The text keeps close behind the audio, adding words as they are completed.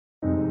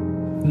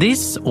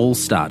This all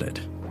started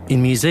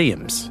in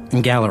museums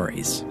and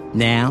galleries.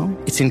 Now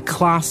it's in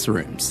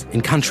classrooms,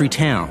 in country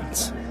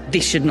towns.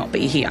 This should not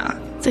be here.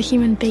 It's a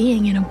human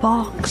being in a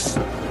box.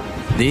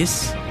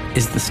 This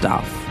is the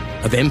stuff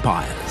of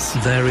empires.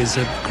 There is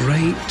a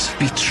great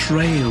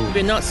betrayal.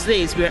 We're not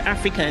slaves, we're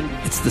African.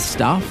 It's the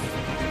stuff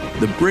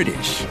the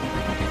British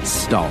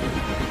stole.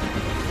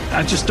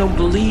 I just don't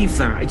believe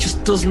that. It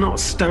just does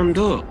not stand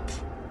up.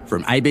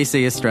 From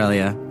ABC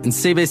Australia and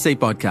CBC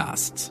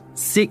Podcasts,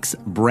 6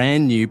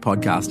 brand new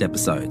podcast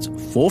episodes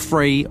for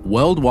free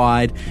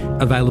worldwide,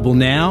 available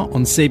now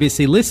on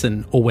CBC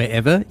Listen or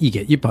wherever you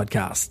get your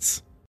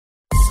podcasts.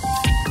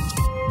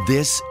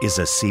 This is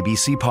a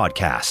CBC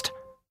podcast.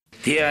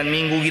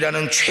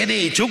 대한민국이라는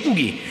최대의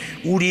적국이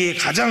우리의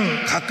가장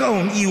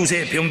가까운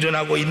이웃에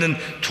병전하고 있는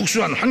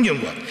특수한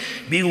환경과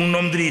미국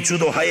놈들이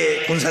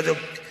주도하에 군사적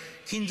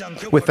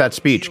With that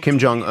speech, Kim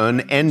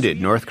Jong-un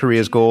ended North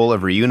Korea's goal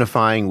of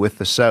reunifying with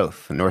the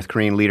South. The North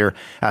Korean leader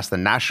asked the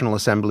National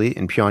Assembly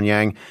in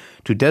Pyongyang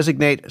to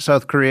designate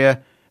South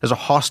Korea as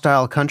a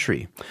hostile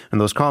country.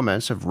 And those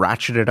comments have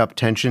ratcheted up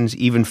tensions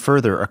even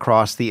further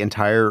across the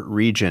entire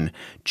region.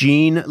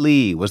 Jean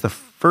Lee was the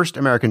first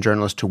American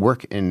journalist to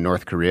work in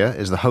North Korea,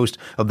 is the host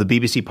of the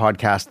BBC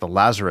podcast The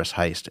Lazarus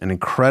Heist, an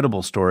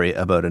incredible story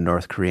about a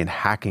North Korean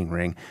hacking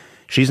ring.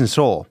 She's in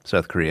Seoul,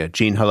 South Korea.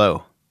 Jean,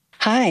 hello.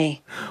 Hi.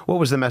 What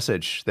was the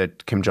message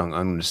that Kim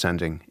Jong-un was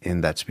sending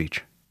in that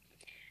speech?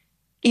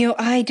 You know,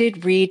 I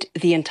did read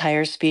the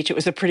entire speech. It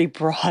was a pretty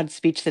broad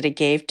speech that he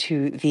gave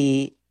to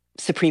the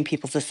Supreme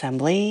People's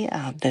Assembly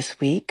this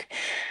week.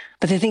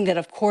 But the thing that,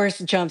 of course,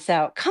 jumps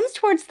out comes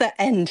towards the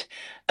end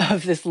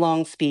of this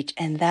long speech,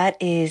 and that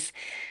is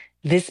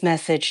this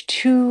message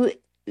to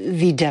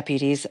the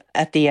deputies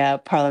at the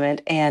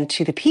parliament and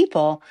to the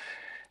people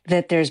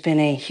that there's been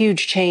a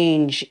huge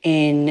change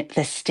in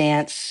the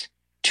stance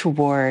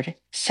toward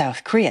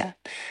South Korea.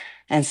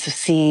 And so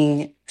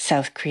seeing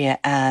South Korea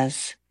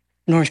as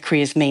North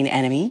Korea's main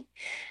enemy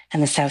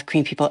and the South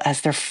Korean people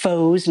as their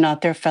foes, not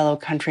their fellow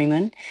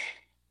countrymen.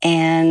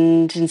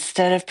 And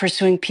instead of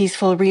pursuing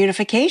peaceful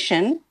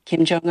reunification,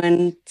 Kim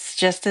Jong-un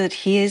suggested that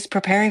he is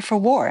preparing for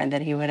war and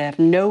that he would have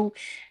no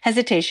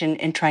hesitation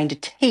in trying to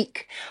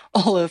take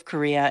all of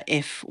Korea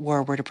if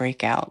war were to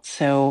break out.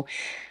 So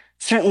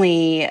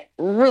certainly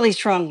really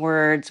strong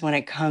words when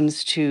it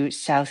comes to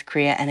South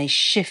Korea and a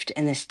shift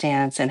in the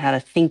stance and how to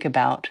think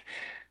about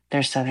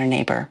their southern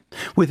neighbor.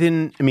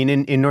 In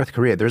North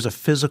Korea, there's a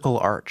physical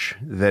arch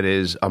that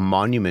is a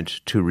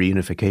monument to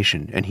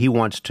reunification, and he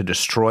wants to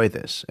destroy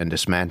this and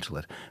dismantle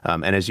it.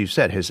 And as you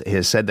said,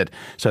 has said that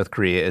South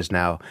Korea is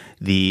now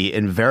the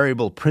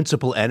invariable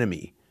principal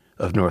enemy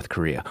of North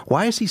Korea.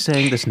 Why is he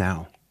saying this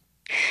now?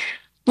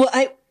 Well,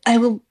 I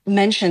will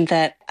mention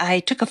that I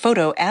took a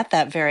photo at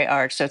that very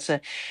arch. So it's a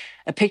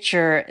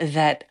picture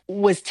that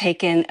was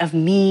taken of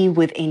me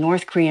with a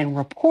North Korean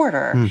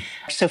reporter.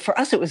 So for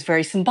us, it was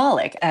very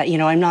symbolic.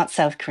 I'm not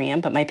South Korean,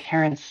 but my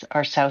parents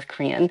are South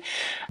Korean.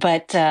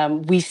 But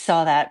we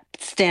saw that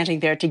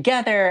standing there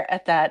together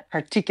at that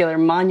particular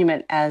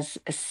monument as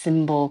a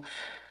symbol.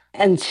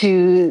 And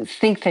to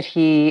think that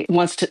he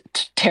wants to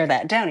tear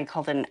that down, he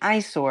called it an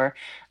eyesore.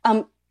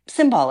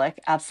 Symbolic,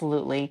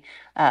 absolutely.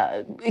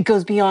 It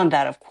goes beyond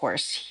that, of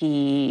course.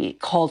 He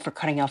called for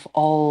cutting off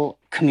all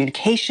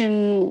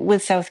communication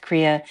with South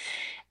Korea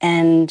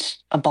and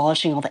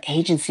abolishing all the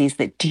agencies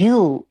that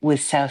deal with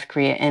South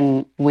Korea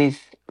and with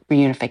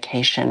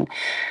reunification.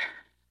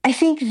 I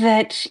think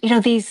that,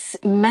 these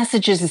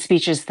messages and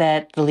speeches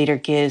that the leader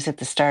gives at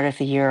the start of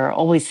the year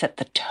always set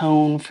the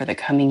tone for the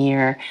coming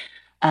year.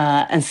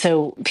 And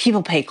so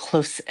people pay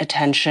close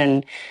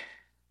attention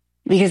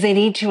because they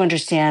need to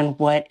understand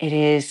what it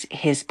is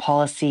his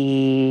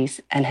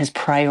policies and his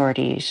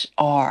priorities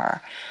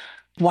are.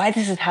 Why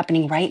this is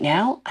happening right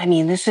now?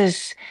 This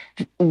is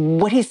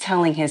what he's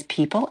telling his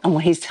people and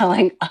what he's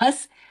telling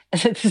us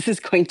is that this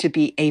is going to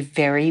be a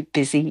very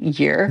busy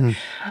year.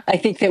 I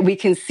think that we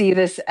can see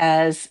this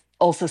as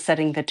also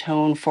setting the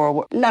tone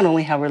for not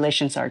only how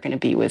relations are going to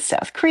be with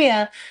South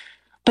Korea,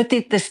 but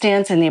the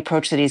stance and the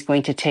approach that he's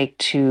going to take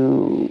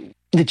to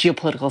the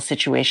geopolitical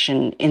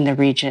situation in the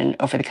region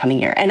over the coming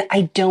year. And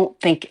I don't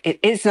think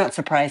it's not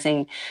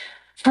surprising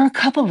for a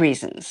couple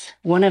reasons.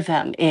 One of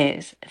them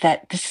is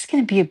that this is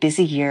going to be a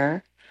busy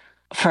year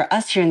for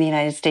us here in the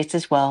United States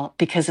as well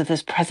because of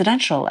this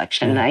presidential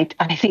election. And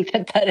I think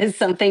that is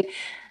something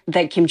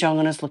that Kim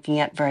Jong-un is looking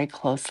at very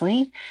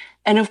closely.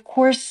 And of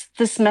course,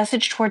 this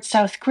message towards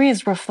South Korea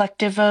is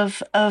reflective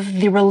of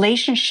the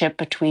relationship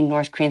between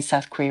North Korea and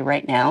South Korea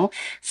right now.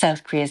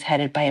 South Korea is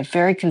headed by a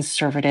very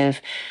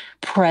conservative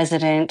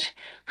president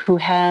who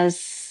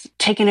has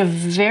taken a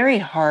very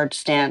hard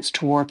stance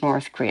toward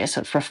North Korea.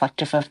 So it's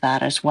reflective of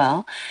that as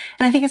well.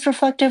 And I think it's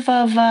reflective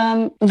of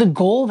the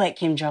goal that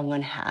Kim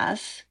Jong-un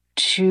has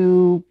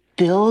to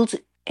build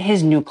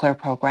his nuclear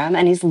program.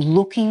 And he's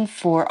looking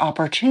for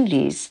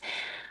opportunities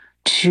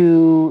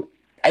to,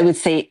 I would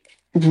say,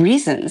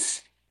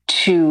 reasons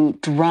to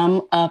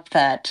drum up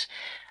that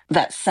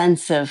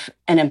sense of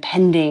an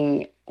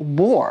impending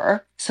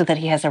war so that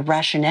he has a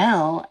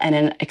rationale and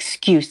an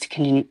excuse to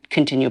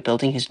continue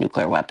building his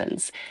nuclear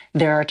weapons.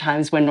 There are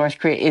times when North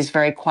Korea is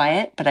very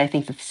quiet, but I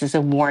think that this is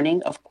a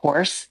warning, of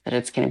course, that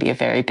it's going to be a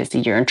very busy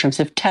year in terms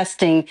of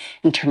testing,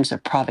 in terms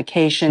of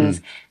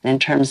provocations, and in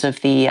terms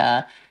of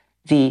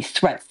the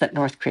threats that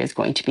North Korea is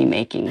going to be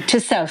making to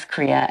South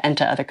Korea and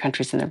to other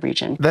countries in the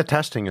region. That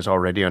testing is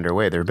already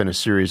underway. There have been a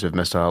series of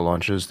missile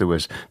launches. There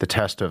was the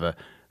test of a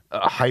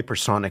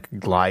hypersonic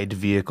glide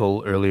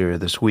vehicle earlier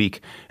this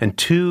week. And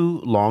two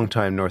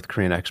longtime North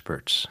Korean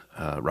experts,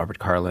 Robert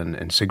Carlin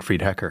and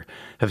Siegfried Hecker,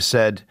 have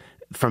said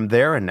from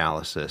their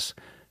analysis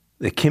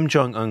that Kim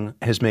Jong-un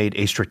has made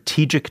a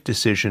strategic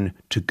decision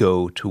to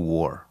go to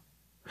war.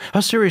 How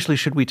seriously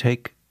should we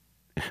take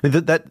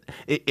that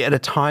at a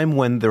time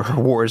when there are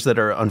wars that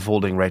are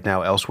unfolding right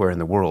now elsewhere in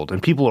the world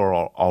and people are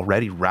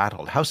already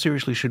rattled? How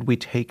seriously should we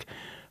take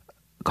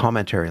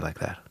commentary like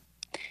that?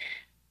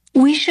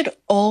 We should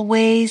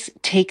always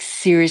take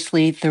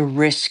seriously the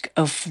risk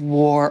of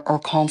war or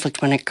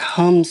conflict when it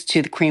comes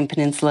to the Korean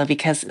Peninsula,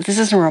 because this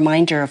is a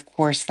reminder, of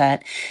course,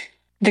 that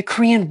the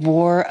Korean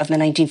War of the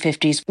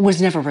 1950s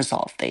was never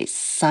resolved. They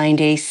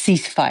signed a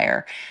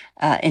ceasefire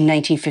in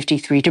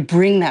 1953 to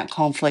bring that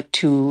conflict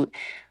to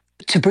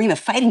bring the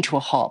fighting to a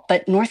halt.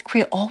 But North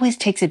Korea always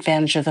takes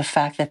advantage of the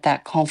fact that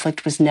that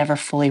conflict was never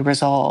fully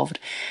resolved.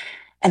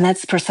 And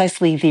that's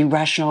precisely the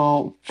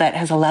rationale that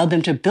has allowed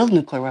them to build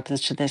nuclear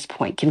weapons to this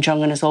point. Kim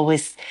Jong-un is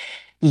always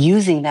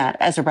using that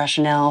as a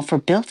rationale for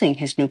building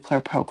his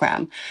nuclear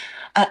program.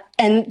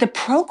 And the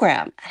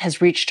program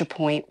has reached a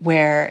point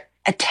where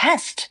a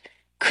test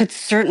could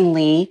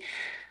certainly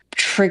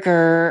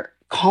trigger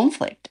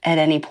conflict at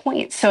any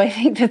point. So I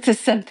think this is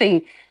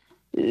something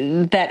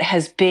that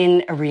has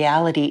been a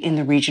reality in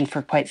the region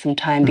for quite some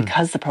time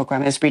because the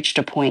program has reached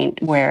a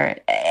point where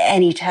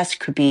any test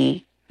could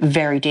be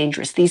very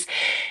dangerous.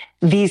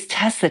 These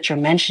tests that you're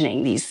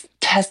mentioning, these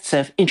tests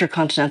of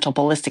intercontinental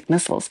ballistic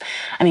missiles,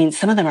 I mean,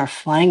 some of them are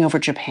flying over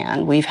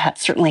Japan. We've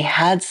certainly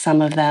had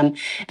some of them.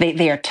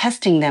 They are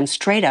testing them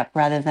straight up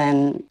rather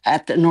than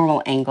at the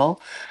normal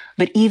angle.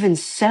 But even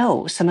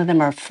so, some of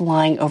them are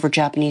flying over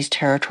Japanese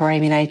territory. I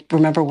mean, I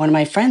remember one of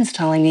my friends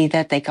telling me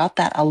that they got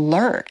that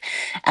alert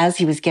as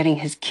he was getting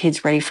his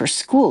kids ready for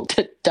school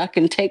to duck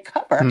and take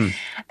cover.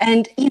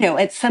 And,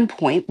 at some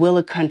point, will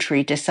a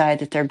country decide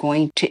that they're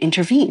going to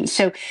intervene?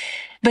 So,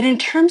 but in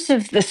terms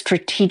of the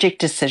strategic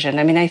decision,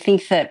 I mean, I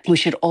think that we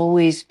should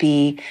always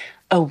be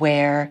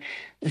aware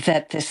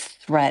that this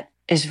threat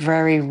is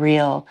very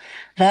real.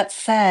 That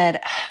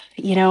said,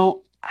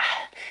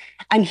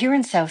 I'm here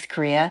in South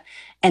Korea,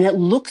 and it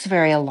looks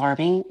very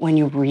alarming when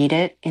you read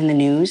it in the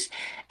news.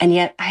 And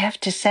yet, I have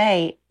to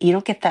say, you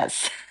don't get that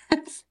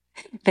sense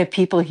that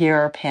people here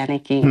are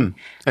panicking.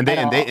 And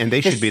they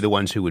should be the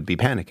ones who would be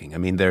panicking. I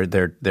mean,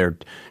 they're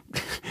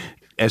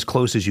as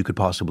close as you could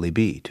possibly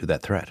be to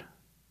that threat.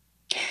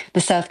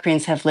 The South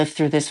Koreans have lived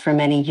through this for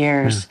many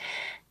years.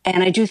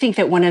 And I do think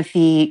that one of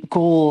the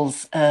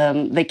goals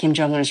that Kim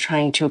Jong-un is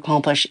trying to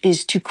accomplish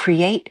is to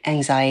create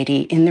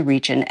anxiety in the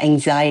region,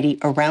 anxiety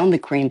around the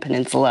Korean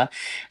Peninsula.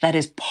 That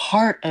is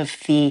part of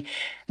the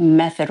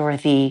method or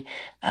the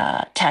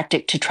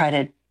tactic to try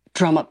to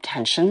drum up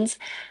tensions.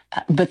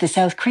 But the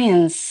South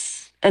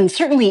Koreans, and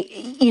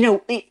certainly,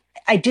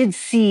 I did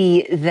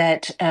see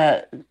that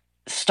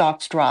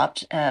stocks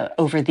dropped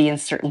over the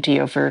uncertainty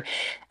over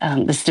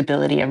the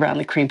stability around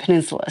the Korean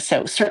Peninsula.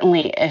 So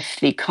certainly if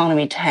the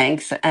economy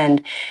tanks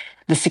and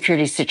the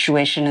security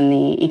situation and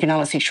the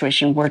economic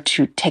situation were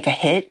to take a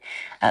hit,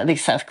 the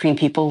South Korean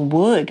people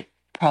would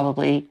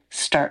probably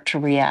start to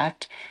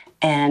react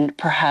and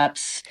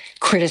perhaps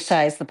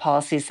criticize the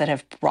policies that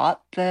have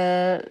brought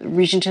the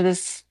region to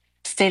this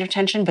state of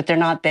tension, but they're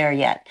not there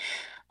yet.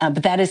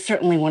 But that is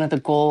certainly one of the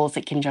goals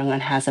that Kim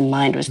Jong-un has in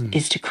mind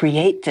is to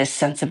create this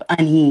sense of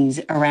unease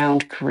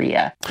around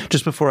Korea.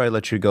 Just before I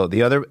let you go,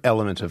 the other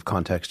element of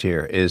context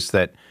here is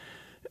that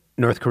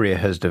North Korea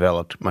has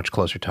developed much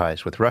closer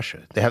ties with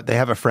Russia. They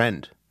have a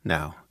friend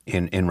now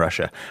in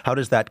Russia. How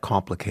does that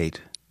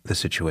complicate the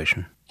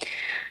situation?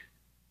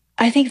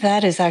 I think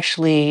that is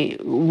actually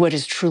what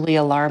is truly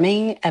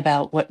alarming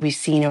about what we've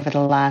seen over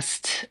the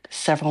last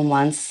several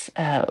months,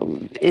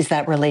 is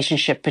that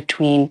relationship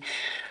between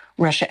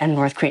Russia and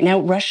North Korea. Now,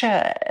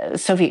 Russia,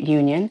 Soviet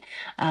Union,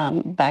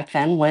 back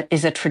then,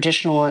 is a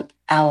traditional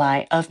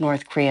ally of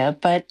North Korea,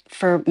 but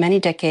for many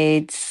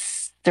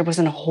decades, there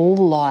wasn't a whole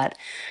lot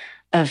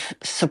of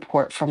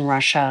support from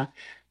Russia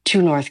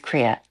to North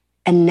Korea.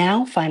 And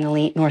now,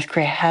 finally, North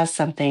Korea has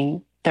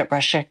something that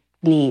Russia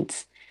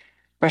needs.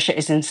 Russia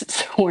is in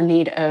sore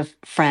need of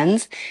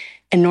friends,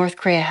 and North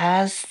Korea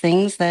has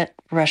things that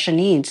Russia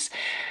needs.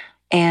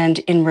 And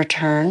in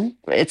return,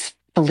 it's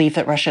believe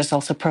that Russia is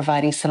also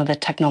providing some of the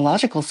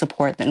technological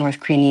support that North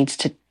Korea needs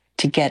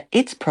to get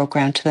its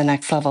program to the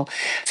next level.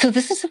 So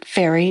this is a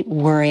very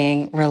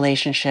worrying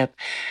relationship.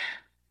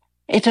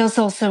 It does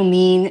also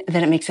mean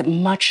that it makes it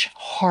much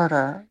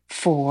harder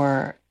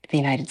for the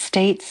United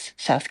States,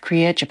 South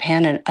Korea,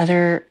 Japan, and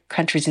other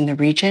countries in the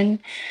region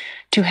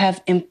to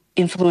have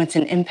influence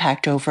and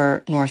impact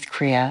over North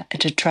Korea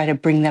and to try to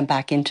bring them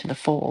back into the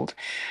fold.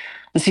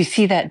 And so you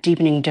see that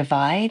deepening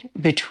divide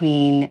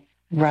between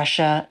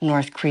Russia,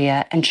 North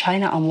Korea, and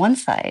China on one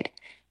side,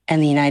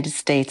 and the United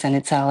States and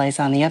its allies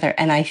on the other.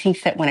 And I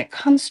think that when it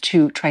comes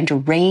to trying to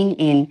rein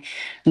in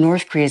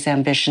North Korea's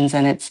ambitions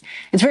and its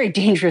very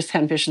dangerous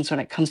ambitions when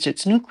it comes to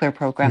its nuclear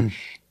program,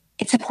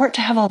 it's important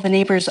to have all the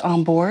neighbors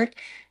on board.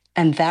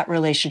 And that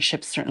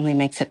relationship certainly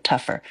makes it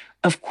tougher.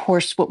 Of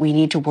course, what we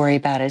need to worry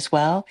about as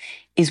well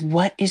is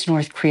what is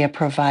North Korea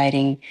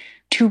providing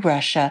to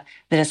Russia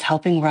that is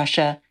helping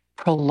Russia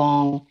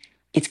prolong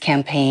its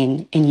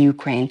campaign in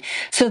Ukraine.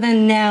 So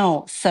then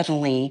now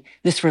suddenly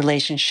this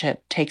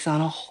relationship takes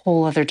on a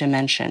whole other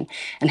dimension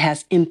and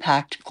has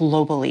impact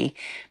globally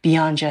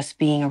beyond just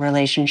being a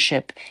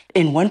relationship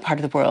in one part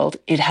of the world.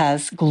 It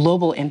has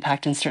global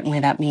impact, and certainly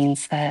that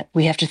means that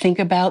we have to think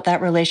about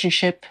that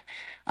relationship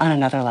on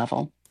another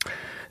level.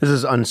 This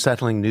is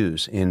unsettling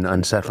news in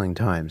unsettling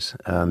times.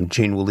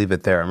 Jean, we'll leave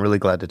it there. I'm really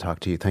glad to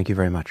talk to you. Thank you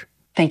very much.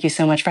 Thank you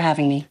so much for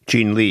having me.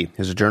 Jean Lee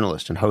is a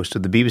journalist and host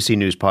of the BBC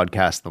News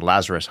podcast, The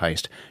Lazarus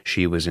Heist.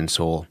 She was in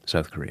Seoul,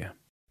 South Korea.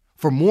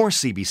 For more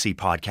CBC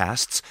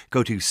podcasts,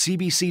 go to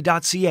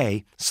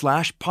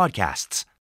cbc.ca/podcasts.